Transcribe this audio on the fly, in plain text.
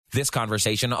This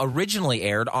conversation originally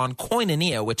aired on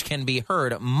Koinonia, which can be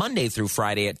heard Monday through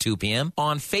Friday at 2 p.m.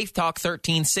 on Faith Talk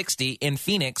 1360 in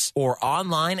Phoenix or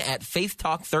online at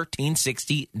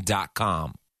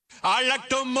faithtalk1360.com. I like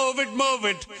to move it, move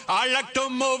it. I like to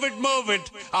move it, move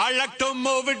it. I like to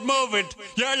move it, move it.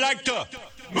 You like to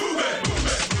move it,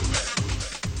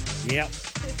 move it. Yep.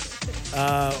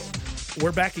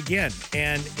 We're back again,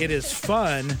 and it is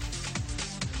fun.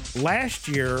 Last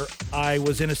year, I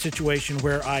was in a situation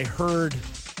where I heard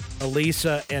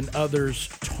Elisa and others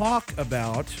talk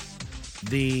about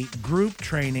the group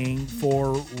training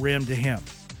for Rim to Him.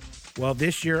 Well,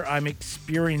 this year, I'm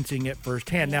experiencing it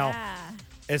firsthand. Yeah. Now,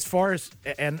 as far as,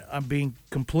 and I'm being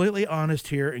completely honest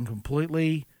here and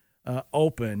completely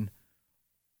open,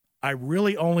 I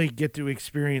really only get to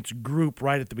experience group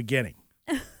right at the beginning.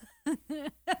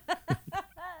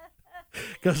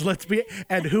 Because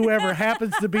and whoever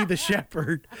happens to be the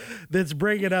shepherd that's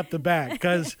bringing up the back,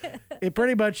 because it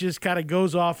pretty much just kind of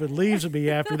goes off and leaves me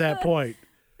after that point.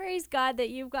 Praise God that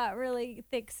you've got really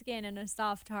thick skin and a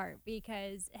soft heart,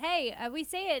 because, hey, we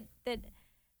say it that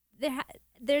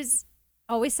there's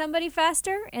always somebody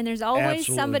faster and there's always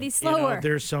Absolutely. Somebody slower.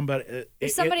 There's somebody.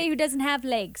 There's somebody who doesn't have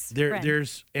legs.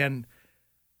 There's, and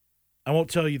I won't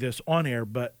tell you this on air,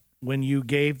 but when you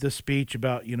gave the speech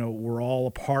about, we're all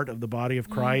a part of the body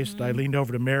of Christ, Mm-hmm. I leaned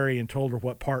over to Mary and told her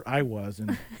what part I was.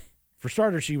 And for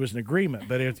starters, she was in agreement,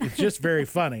 but it's just very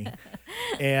funny.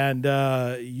 And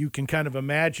you can kind of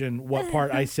imagine what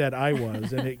part I said I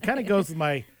was. And it kind of goes with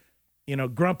my,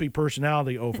 grumpy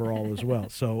personality overall as well.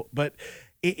 So, but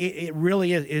it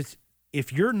really is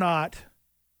if you're not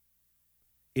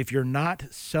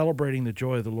celebrating the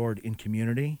joy of the Lord in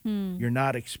community, you're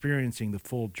not experiencing the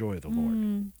full joy of the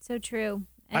Lord. So true.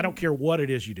 I don't care what it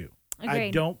is you do. Agreed.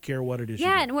 I don't care what it is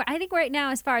Yeah, you do. and I think right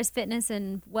now, as far as fitness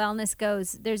and wellness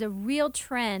goes, there's a real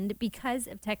trend because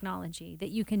of technology that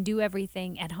you can do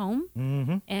everything at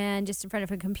home and just in front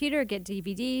of a computer, get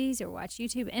DVDs or watch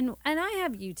YouTube. And I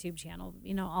have YouTube channel,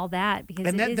 all that. Because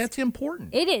And that's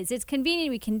important. It is. It's convenient.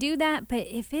 We can do that. But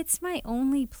if it's my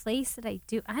only place that I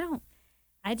do,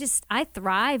 I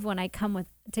thrive when I come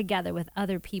together with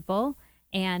other people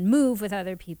and move with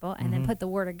other people and then put the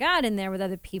Word of God in there with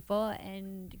other people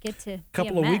and get to A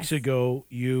couple of weeks ago,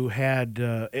 you had,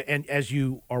 and as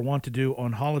you are wont to do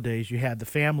on holidays, you had the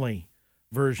family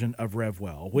version of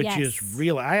RevWell, which is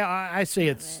real. I say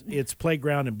it's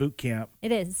playground and boot camp.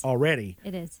 It is. Already.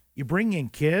 It is. You bring in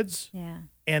kids. Yeah.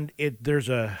 And there's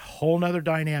a whole nother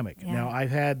dynamic. Yeah. Now,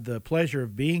 I've had the pleasure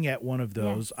of being at one of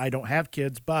those. Yes. I don't have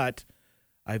kids, but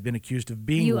I've been accused of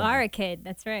being You one. are a kid.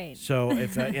 That's right. So,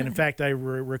 and in fact, I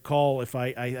recall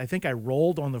I think I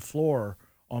rolled on the floor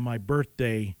on my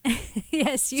birthday.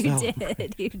 Yes, you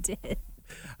did. You did.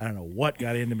 I don't know what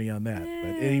got into me on that,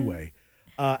 but anyway,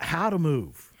 how to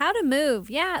move. How to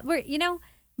move. Yeah,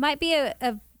 might be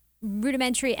a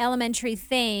rudimentary, elementary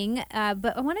thing,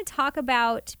 but I want to talk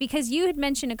about, because you had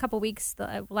mentioned a couple weeks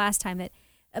last time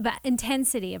about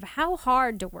intensity of how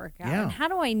hard to work out. Yeah. And how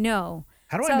do I know?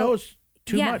 How do I know it's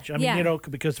too yeah, much? I mean, yeah.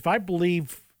 Because if I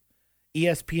believe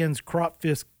ESPN's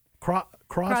CrossFit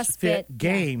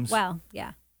games, Well,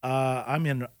 yeah. I'm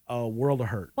in a world of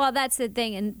hurt. Well, that's the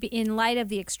thing, and in light of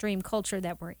the extreme culture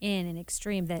that we're in, and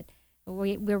extreme that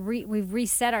we've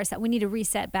reset ourselves. We need to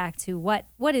reset back to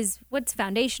what's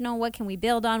foundational, what can we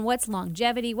build on, what's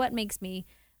longevity, what makes me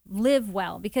live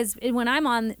well. Because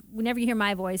whenever you hear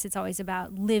my voice, it's always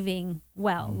about living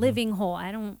well, living whole.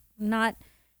 Not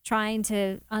trying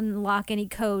to unlock any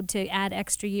code to add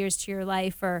extra years to your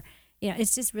life, or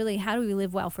it's just really, how do we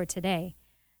live well for today?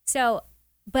 So,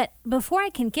 but before I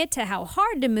can get to how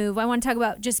hard to move, I want to talk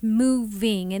about just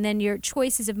moving and then your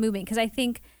choices of moving, because I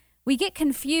think we get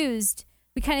confused.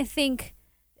 We kind of think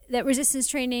that resistance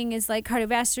training is like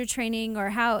cardiovascular training, or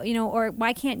or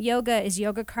why can't is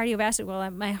yoga cardiovascular?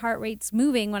 Well, my heart rate's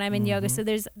moving when I'm in yoga. So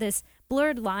there's this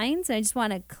blurred lines, and I just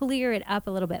want to clear it up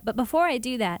a little bit. But before I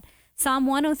do that, Psalm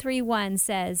 103:1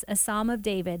 says, a psalm of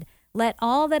David, "Let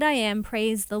all that I am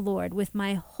praise the Lord. With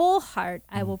my whole heart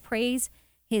I will praise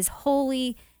his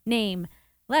holy name."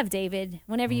 Love David.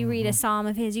 Whenever you read a psalm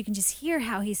of his, you can just hear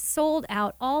how he's sold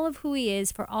out all of who he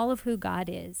is for all of who God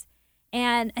is.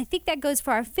 And I think that goes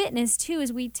for our fitness too,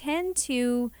 is we tend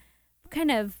to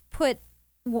kind of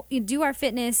do our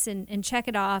fitness and check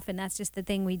it off, and that's just the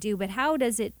thing we do. But how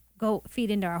does it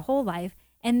feed into our whole life?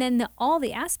 And then all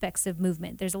the aspects of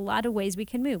movement. There's a lot of ways we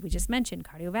can move. We just mentioned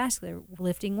cardiovascular,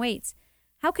 lifting weights.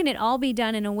 How can it all be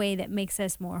done in a way that makes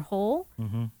us more whole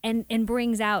and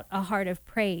brings out a heart of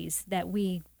praise that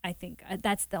I think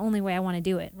that's the only way I want to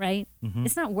do it, right?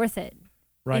 It's not worth it.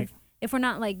 Right. If we're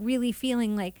not like really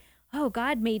feeling like, oh,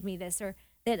 God made me this, or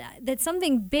that's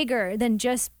something bigger than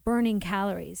just burning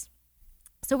calories.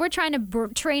 So we're trying to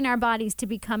train our bodies to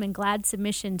become in glad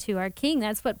submission to our King.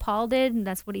 That's what Paul did, and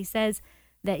that's what he says,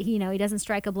 that he doesn't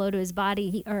strike a blow to his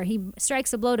body, he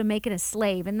strikes a blow to make it a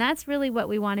slave. And that's really what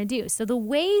we want to do. So the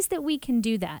ways that we can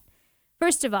do that,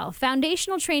 first of all,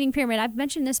 foundational training pyramid. I've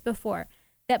mentioned this before,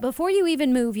 that before you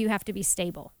even move, you have to be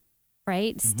stable,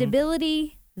 right? Mm-hmm.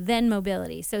 Stability, then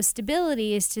mobility. So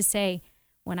stability is to say,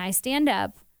 when I stand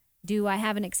up, do I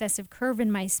have an excessive curve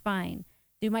in my spine?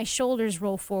 Do my shoulders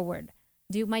roll forward?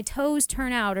 Do my toes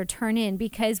turn out or turn in?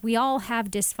 Because we all have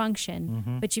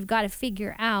dysfunction, but you've got to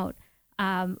figure out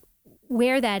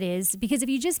where that is. Because if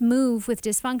you just move with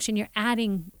dysfunction, you're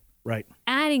adding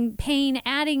pain,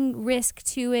 adding risk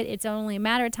to it. It's only a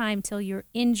matter of time till you're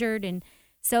injured. And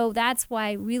so that's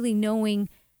why really knowing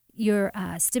your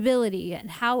stability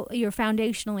and how you're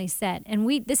foundationally set.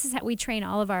 And this is how we train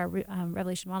all of our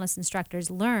Revelation Wellness instructors,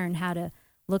 learn how to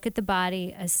look at the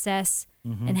body, assess,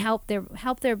 and help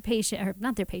their patient, or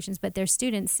not their patients, but their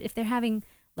students, if they're having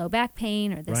low back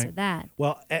pain or this or that.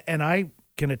 Well, and I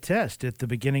can attest, at the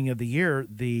beginning of the year,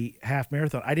 the half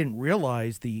marathon, I didn't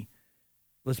realize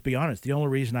let's be honest, the only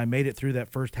reason I made it through that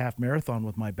first half marathon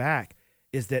with my back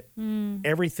is that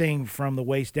everything from the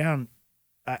waist down,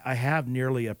 I have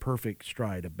nearly a perfect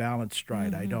stride, a balanced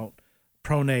stride. I don't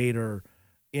pronate or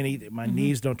my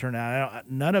knees don't turn out.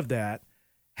 None of that.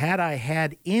 Had I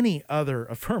had any other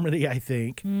infirmity, I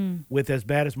think, with as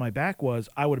bad as my back was,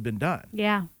 I would have been done.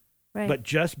 Yeah, right. But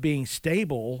just being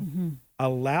stable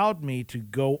allowed me to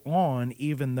go on,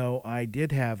 even though I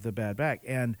did have the bad back.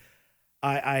 And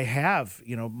I have,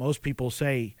 most people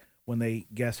say when they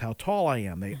guess how tall I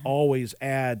am, they always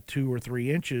add 2 or 3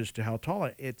 inches to how tall I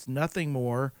am. It's nothing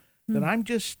more than I'm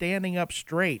just standing up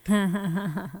straight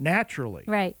naturally.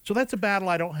 Right. So that's a battle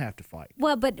I don't have to fight.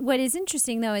 Well, but what is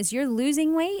interesting, though, is you're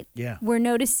losing weight. Yeah. We're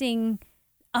noticing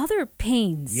other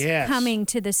pains coming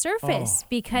to the surface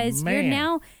because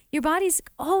your body's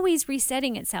always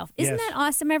resetting itself. Isn't that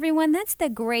awesome, everyone? That's the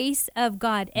grace of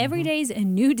God. Every day's a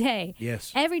new day.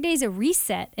 Yes. Every day's a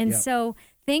reset. And so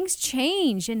things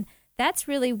change. And that's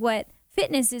really what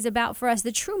fitness is about for us.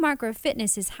 The true marker of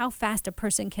fitness is how fast a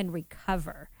person can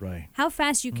recover. Right. How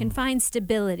fast you can find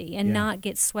stability and not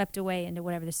get swept away into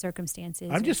whatever the circumstance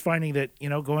is. I'm just finding that,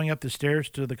 going up the stairs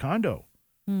to the condo,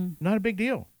 not a big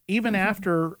deal. Even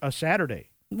after a Saturday.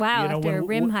 Wow, after a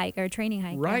rim hike or a training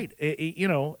hike. Right.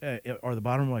 Are the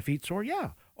bottom of my feet sore?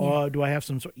 Yeah. Do I have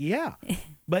some sore? Yeah.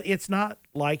 But it's not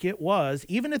like it was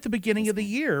even at the beginning of the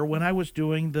year when I was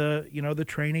doing the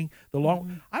training, the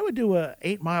long, I would do a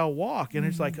 8-mile walk and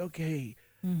it's like, okay,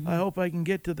 I hope I can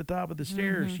get to the top of the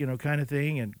stairs, kind of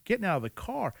thing, and getting out of the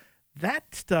car.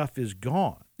 That stuff is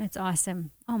gone. That's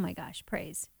awesome. Oh my gosh,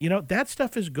 praise. That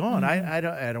stuff is gone. I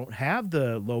don't have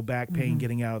the low back pain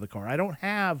getting out of the car. I don't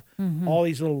have all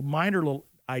these minor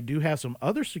I do have some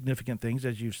other significant things,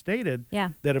 as you've stated,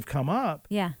 that have come up.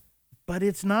 Yeah. But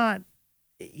it's not,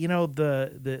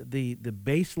 the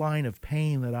baseline of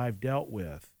pain that I've dealt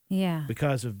with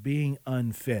because of being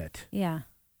unfit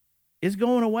is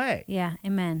going away. Yeah.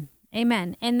 Amen.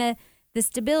 Amen. And the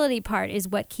stability part is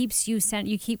what keeps you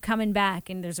keep coming back,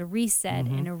 and there's a reset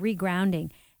and a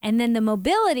regrounding. And then the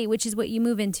mobility, which is what you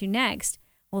move into next,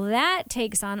 well, that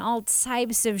takes on all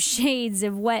types of shades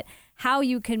of how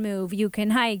you can move. You can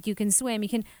hike, you can swim,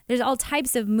 there's all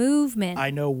types of movement.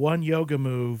 I know one yoga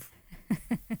move.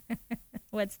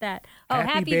 What's that? Oh,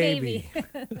 happy baby.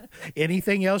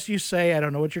 Anything else you say, I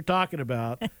don't know what you're talking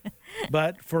about.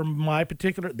 But for my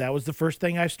particular, that was the first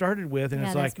thing I started with. And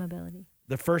it's like mobility.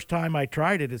 The first time I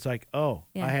tried it, it's like, I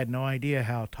had no idea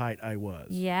how tight I was.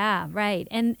 Yeah, right.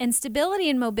 And stability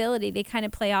and mobility, they kind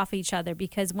of play off each other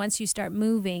because once you start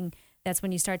moving, that's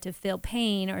when you start to feel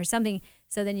pain or something.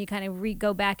 So then you kind of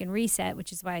go back and reset,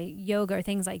 which is why yoga or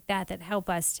things like that help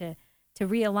us to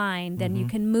realign. Then you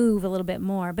can move a little bit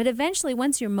more. But eventually,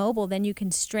 once you're mobile, then you can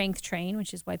strength train,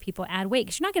 which is why people add weight.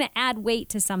 Because you're not going to add weight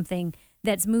to something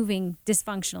that's moving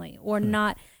dysfunctionally or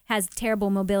not has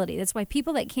terrible mobility. That's why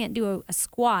people that can't do a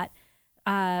squat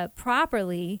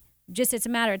properly, just it's a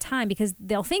matter of time because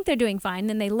they'll think they're doing fine,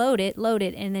 then they load it,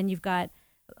 and then you've got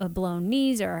a blown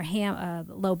knees or a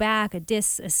low back, a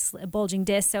disc, a bulging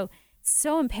disc. So it's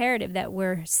so imperative that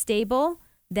we're stable,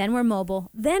 then we're mobile,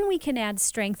 then we can add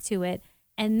strength to it,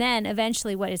 and then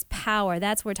eventually what is power?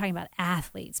 That's what we're talking about,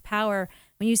 athletes. Power,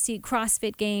 when you see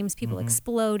CrossFit games, people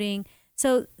exploding.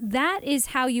 So that is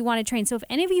how you want to train. So if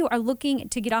any of you are looking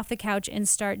to get off the couch and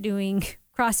start doing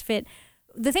CrossFit,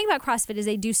 the thing about CrossFit is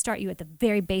they do start you at the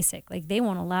very basic. Like they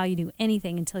won't allow you to do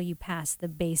anything until you pass the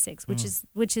basics, which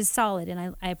is solid,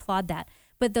 and I applaud that.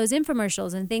 But those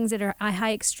infomercials and things that are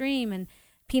high extreme and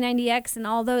P90X and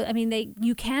all those. I mean,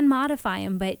 you can modify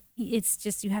them, but it's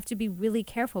just you have to be really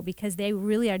careful because they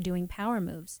really are doing power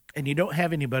moves. And you don't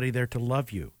have anybody there to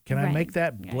love you. Can I make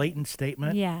that blatant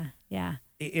statement? Yeah, yeah.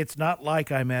 It's not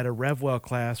like I'm at a RevWell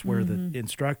class where the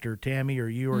instructor, Tammy, or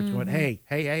you are going, hey,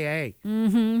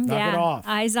 knock it off.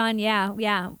 Eyes on,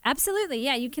 yeah, absolutely.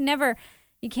 Yeah, you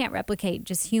can't replicate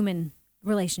just human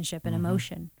relationship and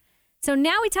emotion. So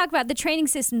now we talk about the training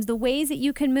systems, the ways that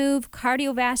you can move.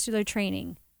 Cardiovascular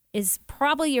training is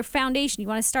probably your foundation. You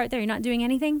want to start there. You're not doing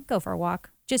anything? Go for a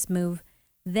walk. Just move.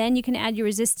 Then you can add your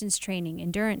resistance training,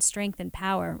 endurance, strength, and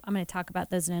power. I'm going to talk about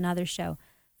those in another show.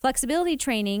 Flexibility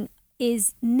training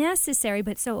is necessary,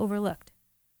 but so overlooked.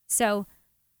 So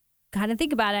got to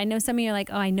think about it. I know some of you are like,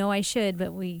 oh, I know I should,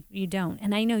 but you don't.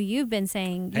 And I know you've been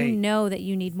saying you know that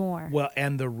you need more. Well,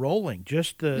 and the rolling,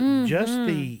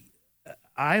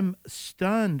 I'm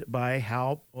stunned by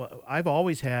how I've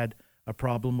always had a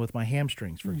problem with my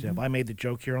hamstrings, for example. I made the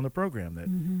joke here on the program that,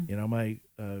 my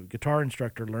guitar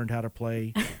instructor learned how to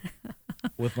play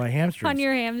with my hamstrings. On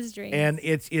your hamstrings. And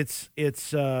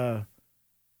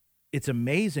it's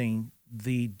amazing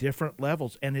the different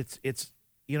levels. And it's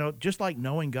just like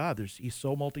knowing God, he's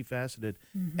so multifaceted.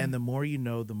 And the more you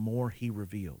know, the more he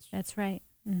reveals. That's right.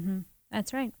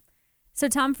 That's right. So,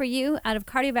 Tom, for you, out of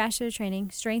cardiovascular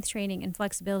training, strength training, and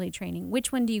flexibility training,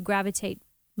 which one do you gravitate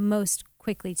most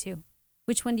quickly to?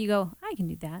 Which one do you go, I can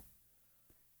do that?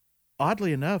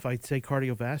 Oddly enough, I'd say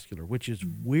cardiovascular, which is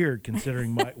weird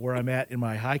considering where I'm at in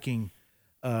my hiking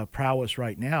prowess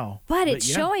right now. But it's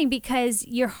showing because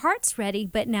your heart's ready,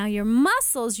 but now your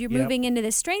muscles, you're moving into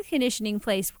the strength conditioning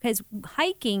place because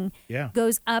hiking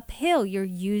goes uphill. You're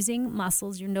using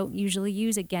muscles you don't usually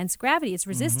use against gravity. It's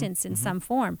resistance in some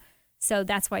form. So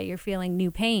that's why you're feeling new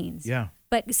pains. Yeah.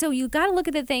 But so you got to look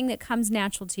at the thing that comes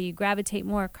natural to you. Gravitate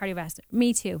more cardiovascular.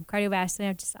 Me too.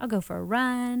 Cardiovascular. I'll go for a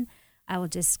run. I will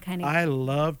just kind of. I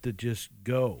love to just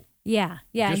go. Yeah.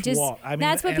 Just walk. I mean,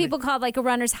 that's what people call like a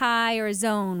runner's high or a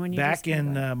zone when you're back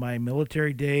in my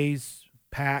military days.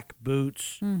 Pack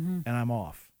boots, and I'm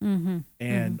off.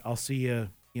 And I'll see you.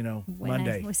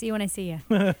 Monday. We'll see you when I see you.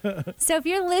 So if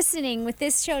you're listening with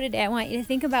this show today, I want you to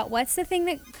think about what's the thing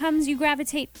that you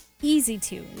gravitate easy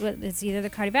to. It's either the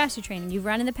cardiovascular training you've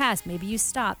run in the past. Maybe you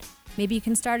stopped. Maybe you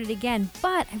can start it again.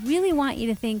 But I really want you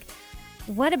to think,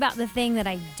 what about the thing that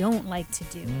I don't like to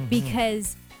do?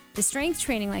 Because the strength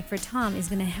training, like for Tom, is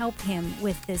going to help him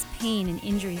with this pain and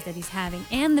injuries that he's having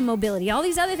and the mobility. All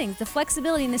these other things, the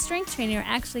flexibility and the strength training are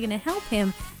actually going to help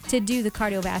him to do the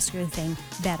cardiovascular thing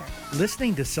better.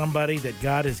 Listening to somebody that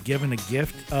God has given a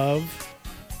gift of,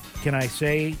 can I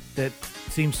say that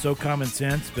seems so common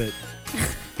sense, but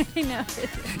I know.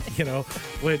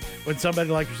 When somebody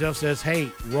like yourself says, hey,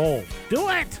 roll, do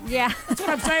it. Yeah. That's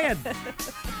what I'm saying.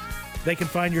 They can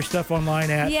find your stuff online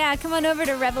at... Yeah, come on over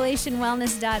to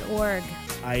revelationwellness.org.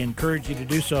 I encourage you to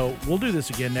do so. We'll do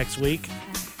this again next week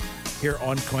here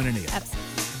on Koinonia. Absolutely.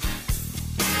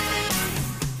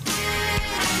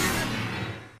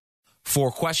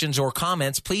 For questions or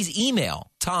comments, please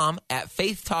email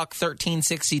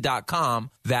Tom@faithtalk1360.com.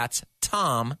 That's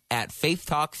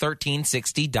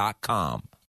Tom@faithtalk1360.com.